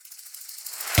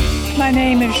My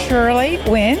name is Shirley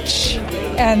Winch,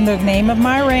 and the name of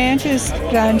my ranch is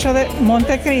Rancho de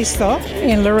Montecristo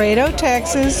in Laredo,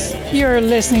 Texas. You're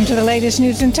listening to the latest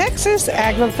news in Texas,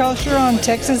 agriculture on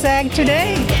Texas Ag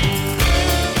Today.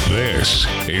 This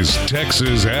is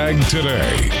Texas Ag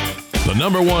Today, the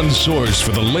number one source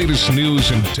for the latest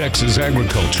news in Texas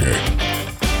agriculture.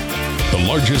 The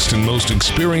largest and most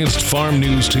experienced farm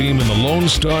news team in the Lone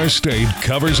Star State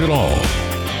covers it all.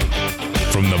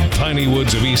 From the piney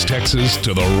woods of East Texas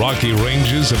to the rocky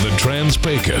ranges of the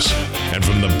Trans-Pecos, and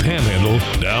from the Panhandle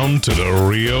down to the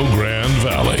Rio Grande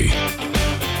Valley.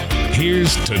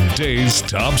 Here's today's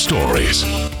top stories.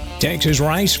 Texas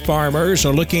rice farmers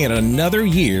are looking at another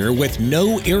year with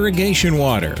no irrigation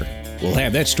water. We'll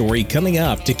have that story coming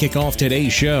up to kick off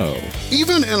today's show.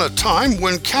 Even in a time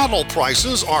when cattle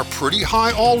prices are pretty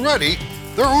high already,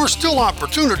 there are still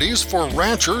opportunities for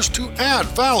ranchers to add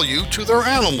value to their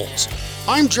animals.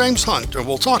 I'm James Hunt, and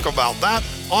we'll talk about that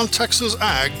on Texas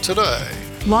Ag Today.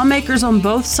 Lawmakers on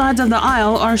both sides of the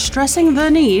aisle are stressing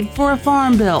the need for a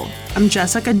farm bill. I'm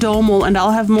Jessica Domel, and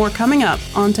I'll have more coming up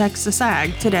on Texas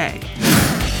Ag Today.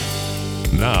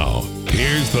 Now,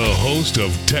 here's the host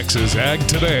of Texas Ag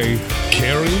Today,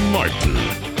 Carrie Martin.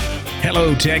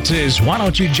 Hello, Texas. Why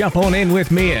don't you jump on in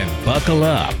with me and buckle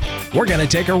up? We're going to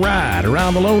take a ride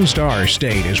around the Lone Star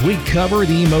State as we cover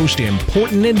the most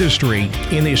important industry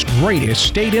in this greatest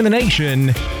state in the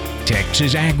nation,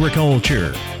 Texas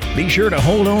agriculture. Be sure to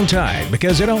hold on tight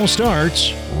because it all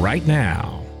starts right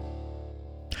now.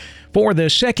 For the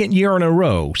second year in a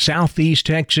row, Southeast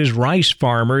Texas rice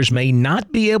farmers may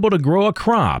not be able to grow a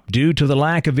crop due to the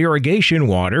lack of irrigation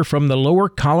water from the Lower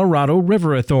Colorado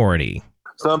River Authority.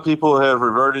 Some people have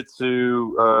reverted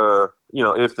to,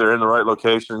 if they're in the right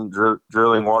location,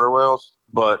 drilling water wells.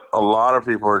 But a lot of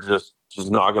people are just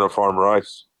not going to farm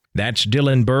rice. That's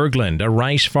Dylan Berglund, a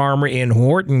rice farmer in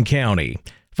Wharton County.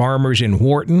 Farmers in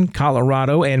Wharton,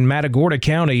 Colorado, and Matagorda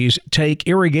counties take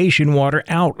irrigation water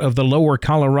out of the Lower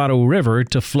Colorado River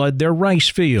to flood their rice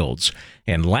fields.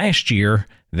 And last year,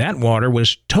 that water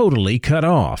was totally cut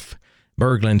off.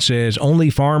 Berglund says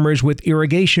only farmers with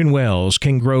irrigation wells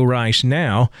can grow rice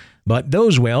now, but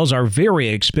those wells are very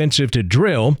expensive to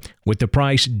drill, with the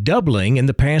price doubling in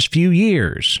the past few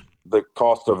years. The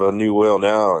cost of a new well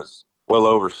now is well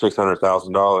over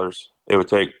 $600,000. It would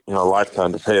take a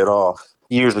lifetime to pay it off.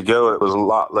 Years ago, it was a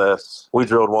lot less. We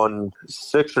drilled one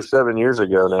 6 or 7 years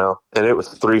ago now, and it was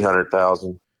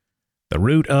 $300,000. The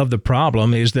root of the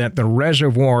problem is that the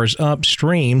reservoirs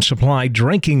upstream supply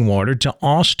drinking water to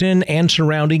Austin and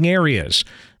surrounding areas.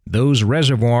 Those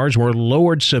reservoirs were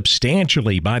lowered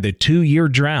substantially by the 2-year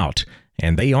drought,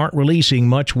 and they aren't releasing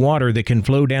much water that can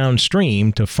flow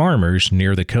downstream to farmers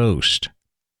near the coast.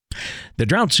 The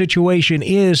drought situation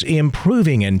is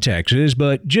improving in Texas,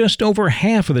 but just over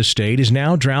half of the state is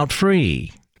now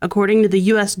drought-free. According to the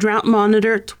U.S. Drought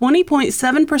Monitor,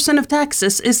 20.7% of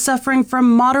Texas is suffering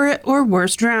from moderate or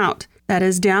worse drought. That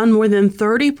is down more than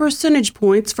 30 percentage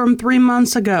points from 3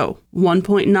 months ago.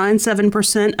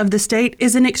 1.97% of the state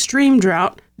is in extreme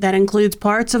drought. That includes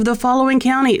parts of the following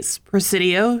counties: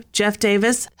 Presidio, Jeff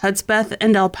Davis, Hudspeth,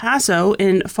 and El Paso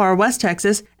in far west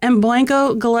Texas, and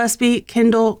Blanco, Gillespie,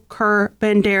 Kendall, Kerr,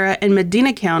 Bandera, and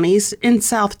Medina counties in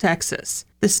south Texas.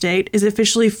 The state is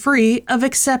officially free of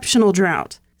exceptional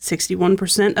drought.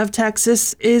 61% of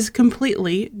Texas is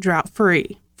completely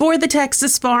drought-free. For the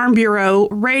Texas Farm Bureau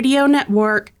Radio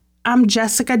Network, I'm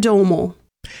Jessica Domel.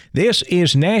 This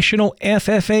is National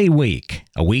FFA Week,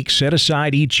 a week set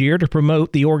aside each year to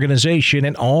promote the organization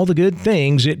and all the good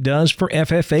things it does for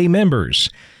FFA members.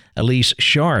 Elise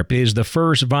Sharp is the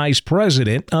first vice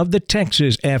president of the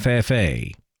Texas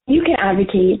FFA. You can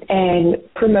advocate and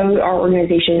promote our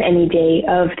organization any day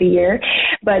of the year,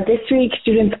 but this week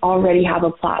students already have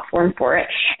a platform for it.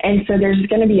 And so there's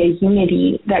going to be a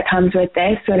unity that comes with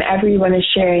this when everyone is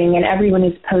sharing and everyone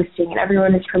is posting and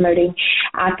everyone is promoting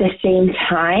at the same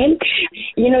time.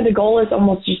 The goal is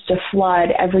almost just to flood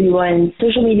everyone's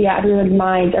social media, everyone's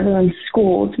minds, everyone's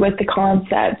schools with the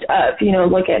concept of,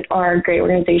 look at our great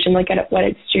organization, look at what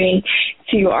it's doing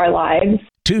to our lives.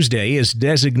 Tuesday is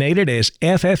designated as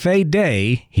FFA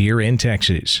Day here in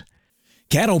Texas.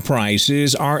 Cattle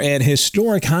prices are at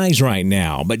historic highs right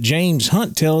now, but James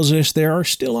Hunt tells us there are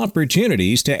still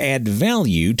opportunities to add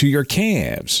value to your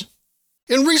calves.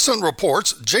 In recent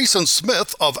reports, Jason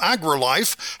Smith of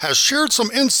AgriLife has shared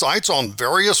some insights on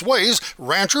various ways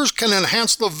ranchers can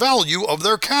enhance the value of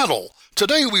their cattle.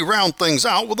 Today, we round things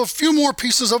out with a few more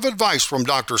pieces of advice from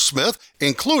Dr. Smith,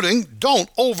 including don't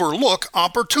overlook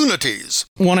opportunities.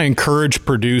 I want to encourage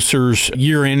producers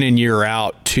year in and year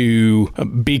out to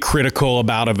be critical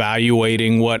about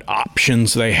evaluating what options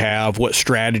options they have, what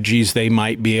strategies they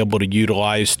might be able to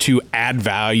utilize to add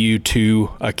value to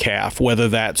a calf, whether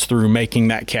that's through making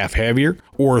that calf heavier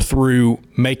or through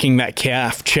making that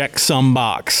calf check some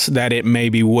box that it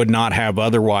maybe would not have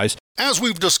otherwise. As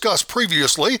we've discussed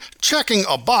previously, checking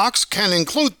a box can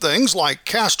include things like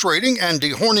castrating and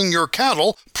dehorning your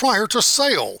cattle prior to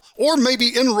sale, or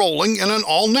maybe enrolling in an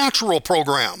all-natural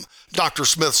program. Dr.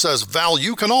 Smith says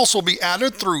value can also be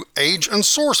added through age and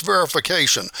source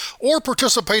verification or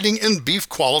participating in beef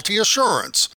quality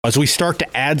assurance. As we start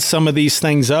to add some of these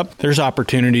things up, there's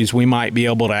opportunities we might be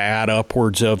able to add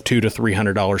upwards of $200 to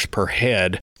 $300 per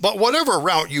head. But whatever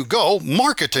route you go,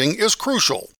 marketing is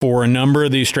crucial. For a number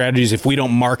of these strategies, if we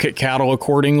don't market cattle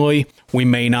accordingly, we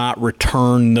may not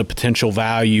return the potential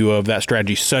value of that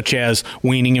strategy, such as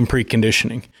weaning and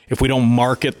preconditioning. If we don't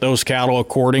market those cattle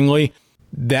accordingly,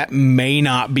 that may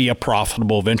not be a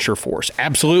profitable venture for us.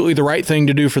 Absolutely the right thing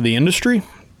to do for the industry,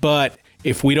 but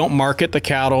if we don't market the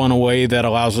cattle in a way that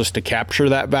allows us to capture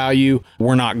that value,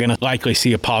 we're not going to likely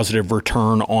see a positive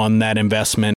return on that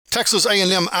investment. Texas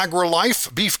A&M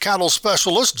AgriLife beef cattle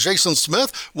specialist Jason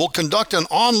Smith will conduct an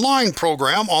online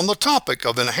program on the topic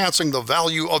of enhancing the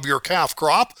value of your calf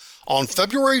crop on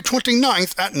February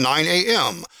 29th at 9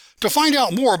 a.m. To find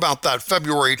out more about that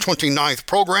February 29th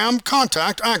program,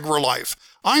 contact AgriLife.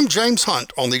 I'm James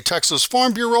Hunt on the Texas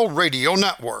Farm Bureau Radio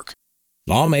Network.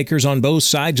 Lawmakers on both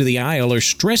sides of the aisle are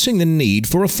stressing the need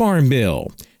for a farm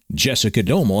bill. Jessica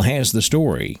Domel has the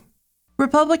story.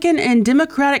 Republican and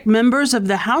Democratic members of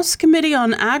the House Committee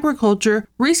on Agriculture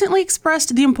recently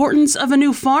expressed the importance of a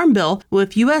new farm bill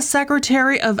with U.S.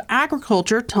 Secretary of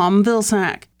Agriculture Tom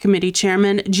Vilsack. Committee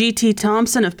Chairman G.T.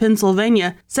 Thompson of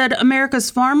Pennsylvania said America's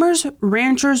farmers,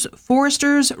 ranchers,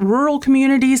 foresters, rural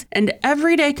communities, and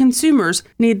everyday consumers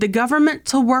need the government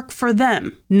to work for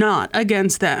them, not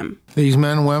against them. These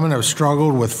men and women have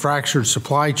struggled with fractured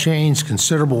supply chains,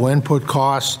 considerable input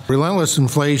costs, relentless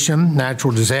inflation,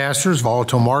 natural disasters,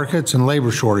 volatile markets, and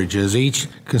labor shortages, each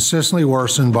consistently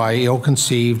worsened by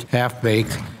ill-conceived,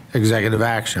 half-baked executive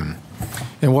action.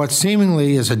 In what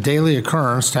seemingly is a daily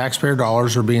occurrence, taxpayer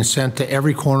dollars are being sent to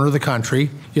every corner of the country,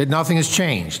 yet nothing has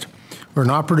changed. We're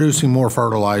not producing more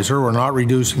fertilizer. We're not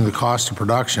reducing the cost of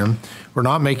production. We're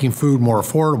not making food more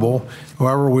affordable.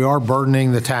 However, we are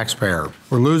burdening the taxpayer.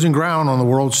 We're losing ground on the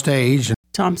world stage.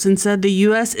 Thompson said the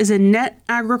U.S. is a net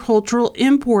agricultural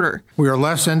importer. We are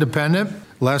less independent,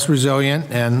 less resilient,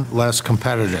 and less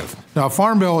competitive. Now, a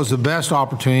farm bill is the best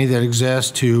opportunity that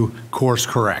exists to course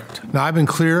correct. Now, I've been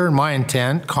clear in my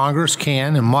intent. Congress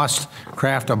can and must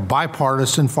craft a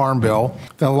bipartisan farm bill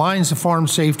that aligns the farm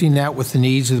safety net with the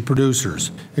needs of the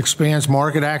producers, expands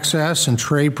market access and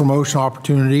trade promotion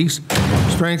opportunities,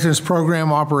 strengthens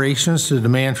program operations to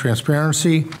demand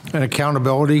transparency and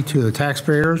accountability to the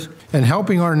taxpayers, and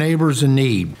helping our neighbors in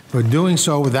need, but doing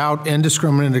so without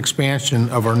indiscriminate expansion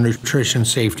of our nutrition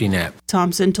safety net.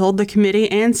 Thompson told the committee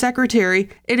and secretary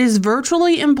it is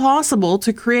virtually impossible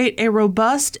to create a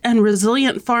robust and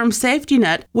resilient farm safety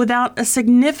net without a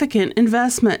significant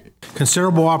investment.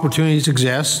 Considerable opportunities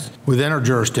exist within our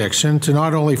jurisdiction to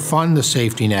not only fund the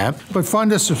safety net, but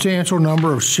fund a substantial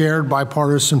number of shared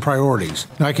bipartisan priorities.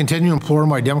 And I continue to implore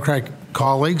my Democratic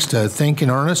colleagues to think in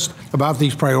earnest about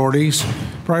these priorities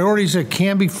that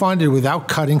can be funded without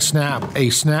cutting a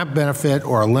SNAP benefit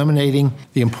or eliminating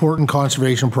the important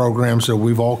conservation programs that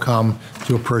we've all come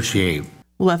to appreciate.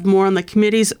 We'll have more on the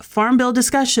committee's Farm Bill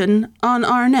discussion on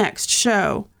our next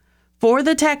show. For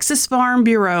the Texas Farm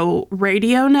Bureau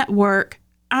Radio Network,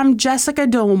 I'm Jessica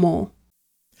Domel.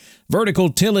 Vertical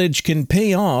tillage can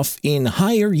pay off in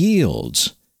higher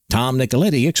yields. Tom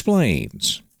Nicoletti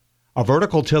explains. A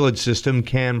vertical tillage system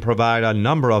can provide a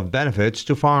number of benefits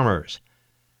to farmers.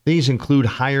 These include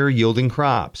higher yielding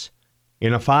crops.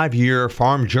 In a 5-year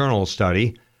Farm Journal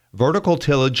study, vertical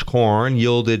tillage corn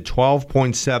yielded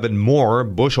 12.7 more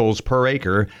bushels per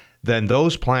acre than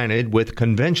those planted with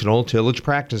conventional tillage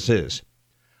practices.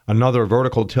 Another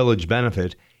vertical tillage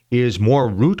benefit is more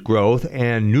root growth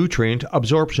and nutrient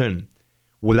absorption.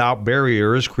 Without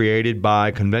barriers created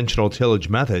by conventional tillage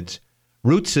methods,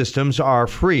 root systems are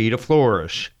free to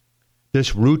flourish.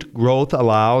 This root growth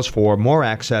allows for more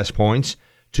access points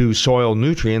to soil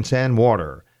nutrients and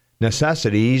water,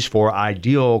 necessities for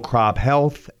ideal crop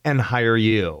health and higher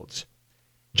yields.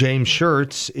 James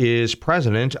Schertz is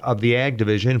president of the Ag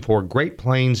Division for Great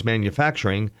Plains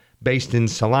Manufacturing, based in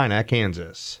Salina,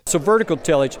 Kansas. So vertical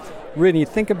tillage, really, you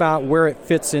think about where it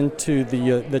fits into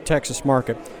the Texas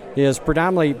market, is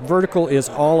predominantly vertical is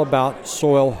all about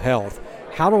soil health.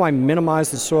 How do I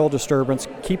minimize the soil disturbance,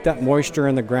 keep that moisture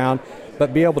in the ground,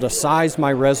 but be able to size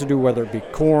my residue, whether it be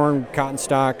corn, cotton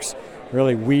stalks,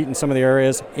 really wheat in some of the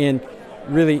areas, and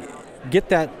really get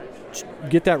that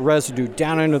residue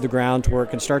down into the ground to where it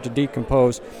can start to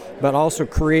decompose, but also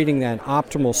creating that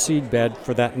optimal seed bed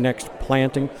for that next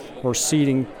planting or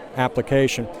seeding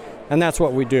application. And that's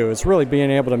what we do. It's really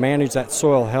being able to manage that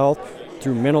soil health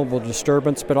through minimal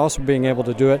disturbance, but also being able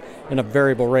to do it in a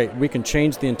variable rate. We can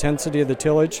change the intensity of the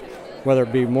tillage, whether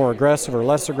it be more aggressive or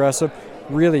less aggressive,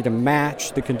 really to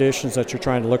match the conditions that you're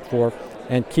trying to look for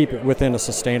and keep it within a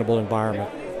sustainable environment.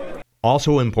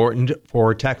 Also important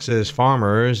for Texas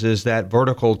farmers is that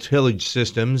vertical tillage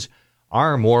systems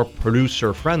are more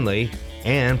producer-friendly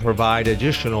and provide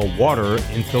additional water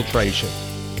infiltration.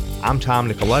 I'm Tom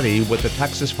Nicoletti with the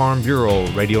Texas Farm Bureau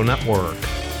Radio Network.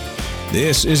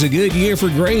 This is a good year for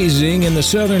grazing in the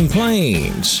Southern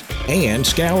Plains. And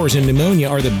scours and pneumonia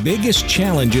are the biggest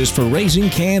challenges for raising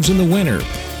calves in the winter.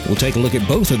 We'll take a look at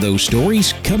both of those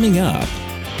stories coming up.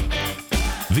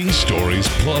 These stories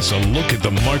plus a look at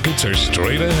the markets are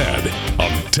straight ahead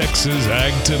on Texas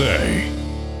Ag Today.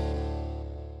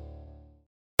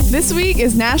 This week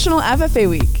is National FFA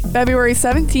Week, February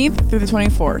 17th through the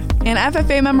 24th, and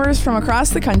FFA members from across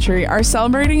the country are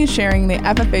celebrating and sharing the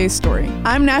FFA story.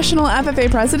 I'm National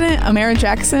FFA President Amara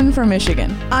Jackson from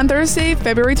Michigan. On Thursday,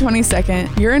 February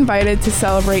 22nd, you're invited to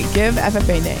celebrate Give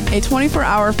FFA Day, a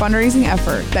 24-hour fundraising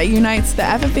effort that unites the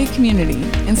FFA community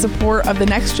in support of the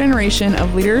next generation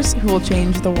of leaders who will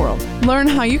change the world. Learn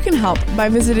how you can help by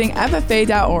visiting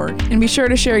FFA.org, and be sure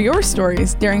to share your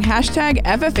stories during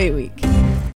 #FFA Week.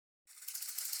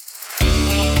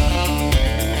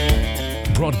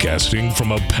 Broadcasting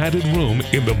from a padded room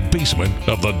in the basement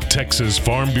of the Texas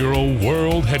Farm Bureau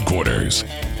World Headquarters.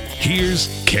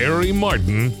 Here's Carrie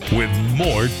Martin with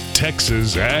more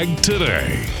Texas Ag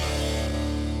Today.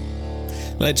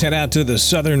 Let's head out to the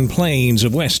Southern Plains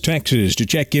of West Texas to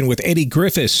check in with Eddie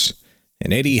Griffiths.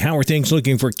 And Eddie, how are things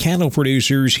looking for cattle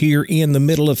producers here in the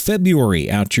middle of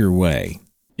February out your way?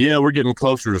 Yeah, we're getting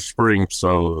closer to spring,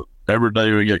 so every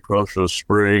day we get closer to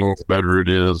spring, the better it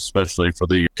is, especially for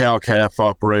the cow-calf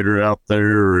operator out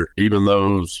there, or even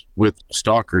those with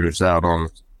stockers out on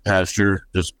pasture,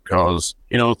 just because,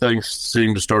 things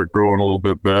seem to start growing a little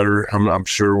bit better. I'm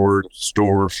sure we're in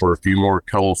store for a few more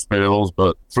cold spells,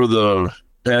 but for the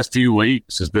past few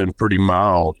weeks, it's been pretty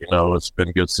mild. It's been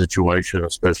a good situation,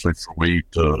 especially for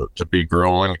wheat to be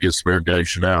growing, get some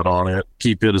irrigation out on it,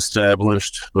 keep it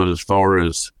established. But as far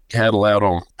as cattle out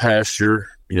on pasture,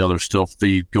 there's still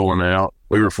feed going out.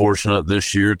 We were fortunate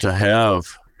this year to have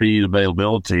feed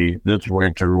availability this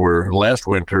winter, where last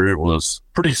winter it was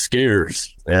pretty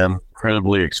scarce and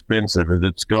incredibly expensive.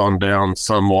 It's gone down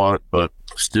somewhat, but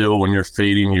still when you're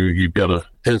feeding, you've got to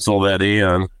pencil that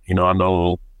in. I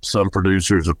know some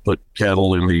producers have put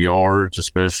cattle in the yards,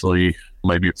 especially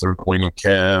maybe if they're weaning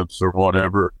calves or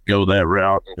whatever, go that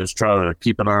route and just try to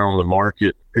keep an eye on the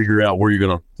market, figure out where you're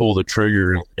going to pull the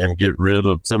trigger and get rid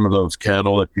of some of those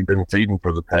cattle that you've been feeding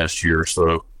for the past year or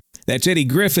so. That's Eddie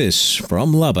Griffiths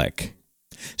from Lubbock.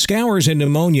 Scours and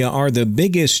pneumonia are the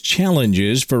biggest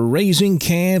challenges for raising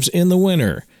calves in the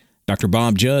winter. Dr.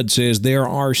 Bob Judd says there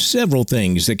are several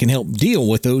things that can help deal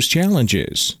with those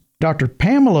challenges. Dr.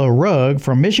 Pamela Rugg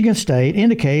from Michigan State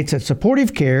indicates that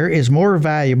supportive care is more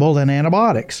valuable than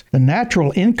antibiotics. The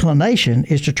natural inclination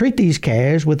is to treat these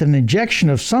calves with an injection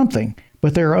of something,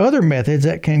 but there are other methods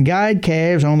that can guide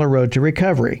calves on the road to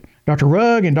recovery. Dr.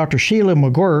 Rugg and Dr. Sheila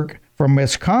McGurk from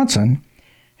Wisconsin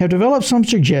have developed some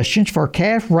suggestions for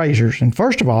calf raisers. And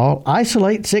first of all,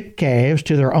 isolate sick calves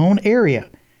to their own area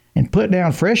and put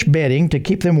down fresh bedding to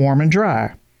keep them warm and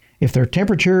dry. If their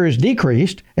temperature is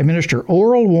decreased, administer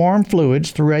oral warm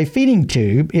fluids through a feeding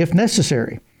tube if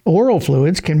necessary. Oral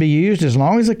fluids can be used as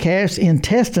long as the calf's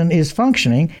intestine is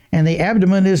functioning and the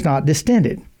abdomen is not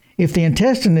distended. If the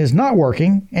intestine is not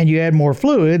working and you add more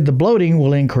fluid, the bloating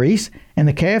will increase and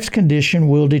the calf's condition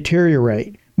will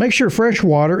deteriorate. Make sure fresh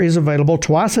water is available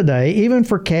twice a day, even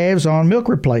for calves on milk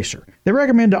replacer. They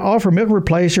recommend to offer milk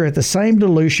replacer at the same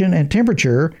dilution and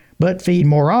temperature, but feed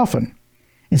more often.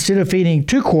 Instead of feeding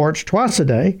 2 quarts twice a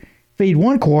day, feed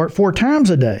 1 quart 4 times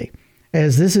a day,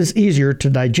 as this is easier to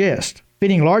digest.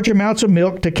 Feeding large amounts of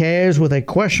milk to calves with a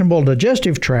questionable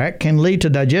digestive tract can lead to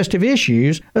digestive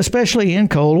issues, especially in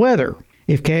cold weather.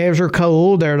 If calves are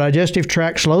cold, their digestive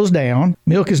tract slows down,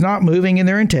 milk is not moving in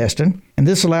their intestine, and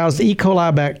this allows the E.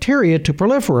 coli bacteria to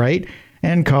proliferate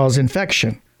and cause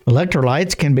infection.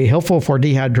 Electrolytes can be helpful for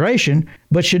dehydration,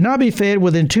 but should not be fed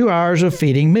within 2 hours of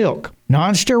feeding milk.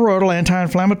 Non-steroidal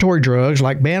anti-inflammatory drugs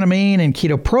like Banamine and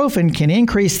ketoprofen can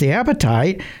increase the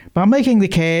appetite by making the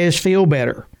calves feel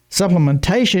better.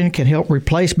 Supplementation can help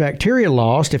replace bacteria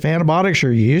lost if antibiotics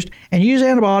are used, and use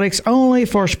antibiotics only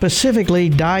for specifically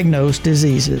diagnosed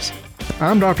diseases.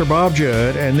 I'm Dr. Bob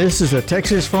Judd, and this is the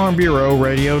Texas Farm Bureau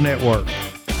Radio Network.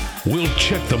 We'll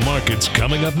check the markets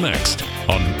coming up next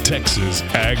on Texas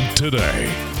Ag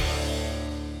Today.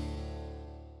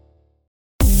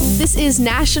 This is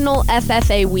National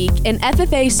FFA Week, and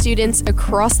FFA students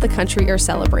across the country are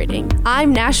celebrating.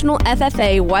 I'm National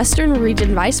FFA Western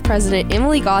Region Vice President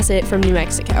Emily Gossett from New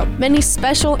Mexico. Many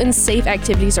special and safe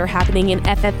activities are happening in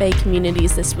FFA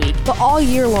communities this week, but all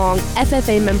year long,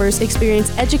 FFA members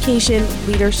experience education,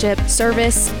 leadership,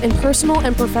 service, and personal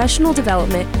and professional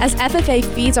development as FFA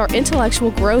feeds our intellectual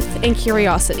growth and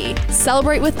curiosity.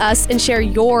 Celebrate with us and share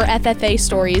your FFA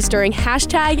stories during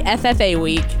 #FFA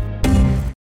Week.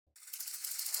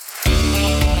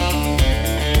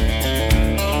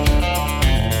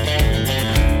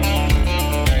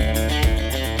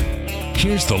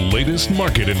 Here's the latest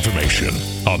market information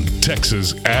on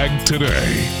Texas Ag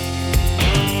Today.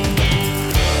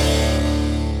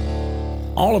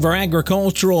 All of our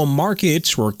agricultural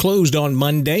markets were closed on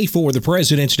Monday for the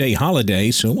President's Day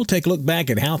holiday, so we'll take a look back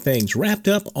at how things wrapped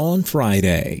up on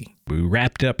Friday. We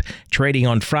wrapped up trading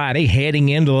on Friday, heading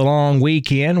into the long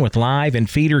weekend with live and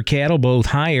feeder cattle both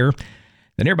higher.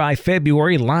 The nearby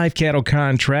February live cattle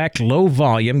contract, low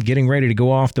volume, getting ready to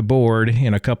go off the board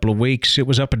in a couple of weeks. It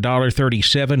was up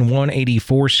 $1.37,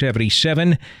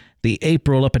 $184.77. The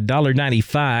April up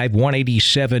 $1.95,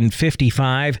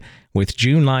 $187.55. With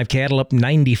June live cattle up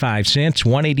 95 cents,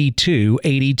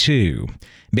 $182.82.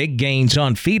 Big gains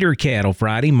on feeder cattle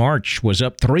Friday. March was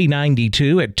up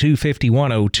 $3.92 at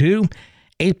 $251.02.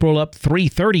 April up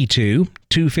 $3.32,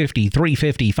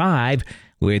 $253.55.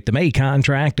 With the May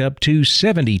contract up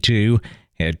 $272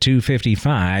 at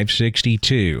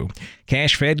 $255.62.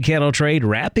 Cash-fed cattle trade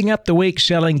wrapping up the week,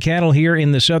 selling cattle here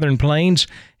in the Southern Plains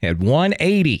at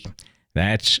 $180.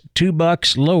 That's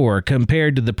 $2 lower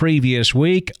compared to the previous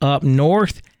week. Up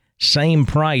north, same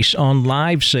price on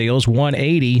live sales,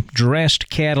 $180.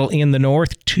 Dressed cattle in the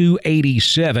north,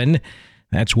 $287.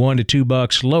 That's $1 to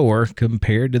 $2 lower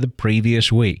compared to the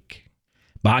previous week.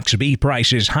 Box beef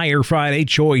prices higher Friday.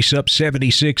 Choice up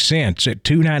 76 cents at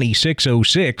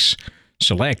 $296.06.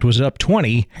 Select was up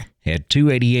 20 at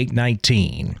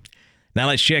 $288.19. Now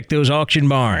let's check those auction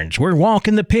barns. We're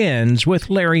walking the pens with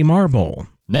Larry Marble.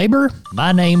 Neighbor,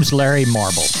 my name's Larry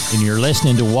Marble, and you're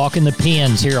listening to Walking the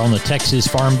Pens here on the Texas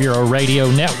Farm Bureau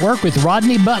Radio Network with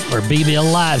Rodney Butler,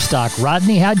 BBL Livestock.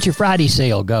 Rodney, how'd your Friday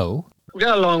sale go? We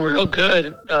got along real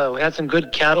good. We had some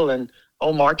good cattle, and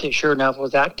old market sure enough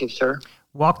was active, sir.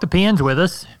 Walk the pens with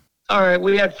us. All right,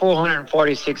 we had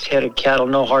 446 head of cattle,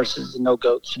 no horses and no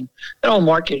goats. And that old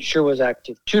market sure was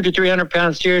active. 2 to 300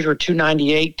 pound steers were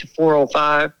 298 to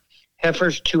 405.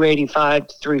 Heifers 285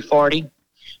 to 340.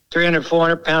 300,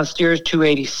 400 pound steers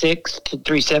 286 to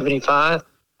 375.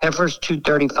 Heifers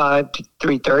 235 to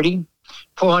 330.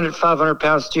 400, 500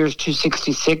 pound steers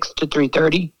 266 to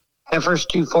 330. Heifers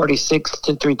 246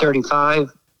 to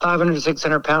 335. 500,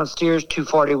 600 pound steers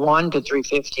 241 to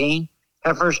 315.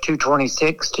 Heifers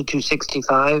 226 to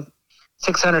 265,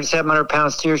 600, 700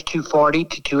 pound steers 240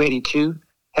 to 282,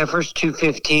 heifers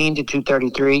 215 to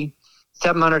 233,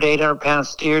 700, 800 pound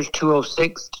steers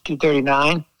 206 to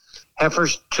 239,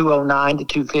 heifers 209 to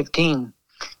 215.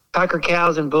 Packer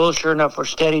cows and bulls sure enough were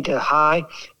steady to high.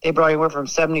 They brought anywhere from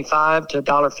 $75 to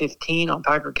 $1.15 on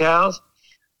packer cows.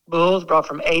 Bulls brought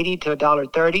from $80 to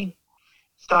 $1.30.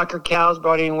 Stocker cows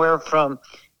brought anywhere from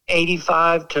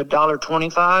 $85 to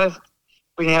 $1.25.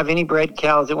 We didn't have any bred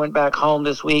cows that went back home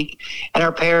this week. And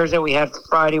our pairs that we had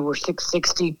Friday were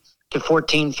 $660 to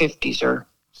 $14.50, sir.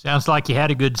 Sounds like you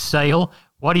had a good sale.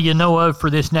 What do you know of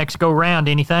for this next go-round?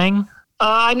 Anything?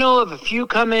 I know of a few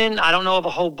coming. I don't know of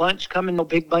a whole bunch coming, no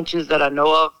big bunches that I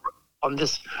know of on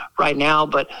this right now,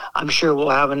 but I'm sure we'll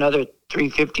have another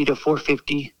 350 to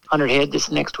 450, 100 head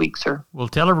this next week, sir. Well,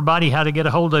 tell everybody how to get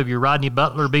a hold of you, Rodney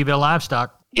Butler, BBL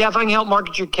Livestock. Yeah, if I can help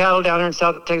market your cattle down here in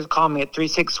South Texas, call me at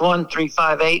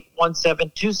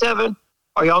 361-358-1727,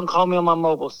 or y'all can call me on my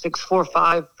mobile,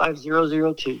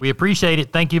 645-5002. We appreciate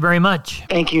it. Thank you very much.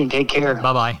 Thank you, and take care.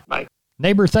 Bye-bye. Bye.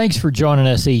 Neighbor, thanks for joining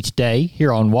us each day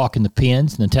here on Walking the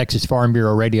Pens and the Texas Farm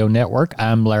Bureau Radio Network.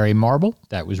 I'm Larry Marble.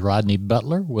 That was Rodney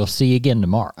Butler. We'll see you again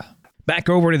tomorrow. Back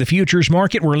over to the futures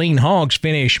market where lean hogs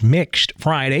finish mixed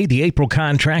Friday. The April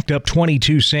contract up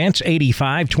 22 cents,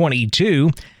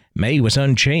 85.22. May was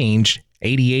unchanged,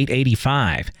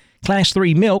 88.85. Class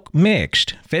 3 milk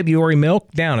mixed. February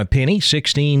milk down a penny,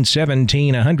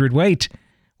 16.17 a hundredweight,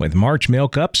 with March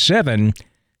milk up 7,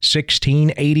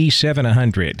 16.87 a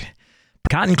hundred.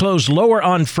 Cotton closed lower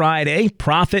on Friday.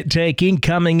 Profit taking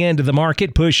coming into the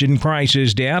market, pushing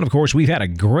prices down. Of course, we've had a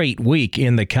great week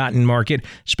in the cotton market,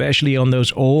 especially on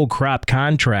those old crop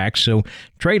contracts. So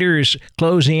traders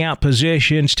closing out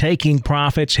positions, taking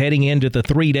profits heading into the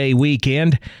 3-day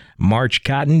weekend. March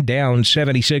cotton down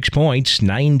 76 points,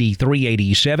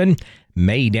 93.87.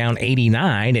 May down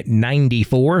 89 at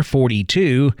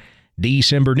 94.42.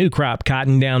 December new crop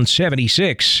cotton down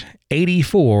 76,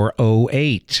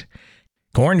 84.08.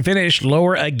 Corn finished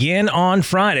lower again on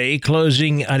Friday,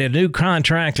 closing at a new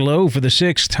contract low for the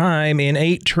 6th time in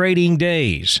 8 trading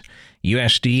days.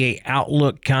 USDA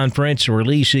Outlook Conference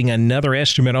releasing another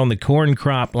estimate on the corn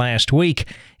crop last week.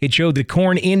 It showed the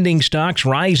corn ending stocks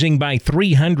rising by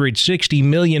 360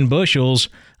 million bushels,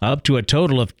 up to a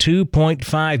total of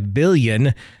 2.5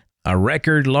 billion. A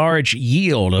record large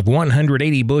yield of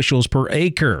 180 bushels per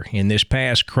acre in this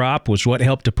past crop was what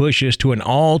helped to push us to an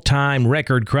all-time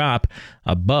record crop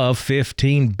above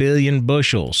 15 billion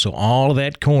bushels. So all of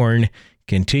that corn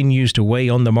continues to weigh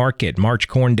on the market. March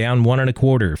corn down 1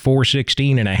 1/4,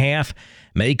 416.5.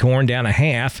 May corn down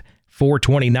 1/2,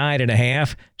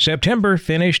 429.5. September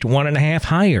finished 1.5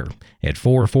 higher at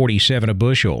 447 a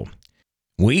bushel.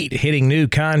 Wheat hitting new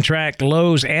contract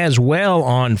lows as well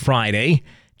on Friday.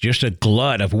 Just a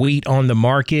glut of wheat on the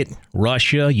market.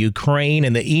 Russia, Ukraine,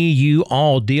 and the EU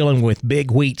all dealing with big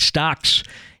wheat stocks,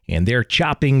 and they're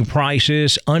chopping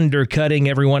prices, undercutting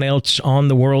everyone else on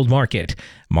the world market.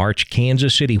 March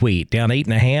Kansas City wheat down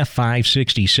 8.5,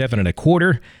 567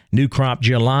 1/4. New crop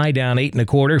July down 8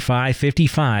 1/4,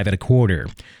 555 1/4.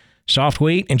 Soft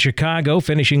wheat in Chicago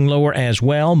finishing lower as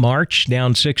well. March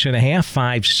down 6.5,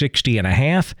 560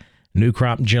 1/2. New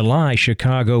crop July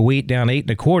Chicago wheat down 8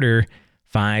 1/4.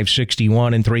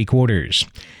 561 3/4.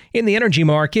 In the energy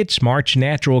markets, March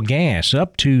natural gas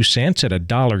up 2 cents at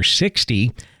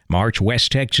 $1.60. March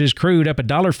West Texas crude up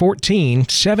 $1.14,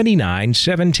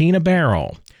 79.17 a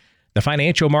barrel. The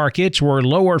financial markets were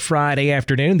lower Friday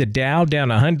afternoon. The Dow down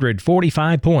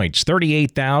 145 points,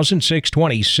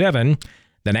 38,627.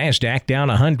 The Nasdaq down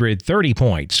 130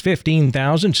 points,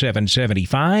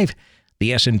 15,775.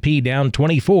 The S&P down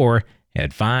 24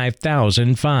 at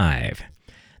 5,005.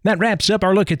 That wraps up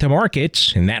our look at the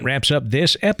markets, and that wraps up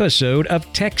this episode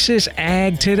of Texas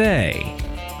Ag Today.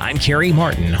 I'm Kerry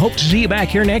Martin. Hope to see you back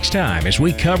here next time as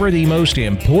we cover the most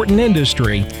important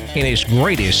industry in its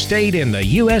greatest state in the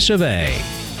U.S. of A.,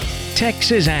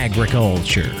 Texas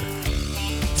agriculture.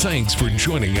 Thanks for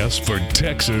joining us for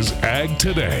Texas Ag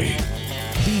Today.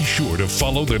 Be sure to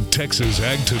follow the Texas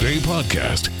Ag Today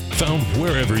podcast, found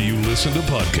wherever you listen to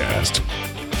podcasts.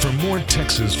 For more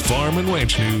Texas farm and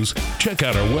ranch news, check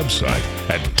out our website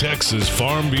at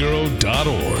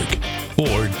texasfarmbureau.org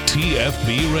or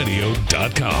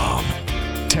tfbradio.com.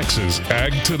 Texas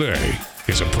Ag Today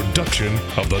is a production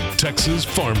of the Texas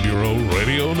Farm Bureau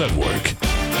Radio Network.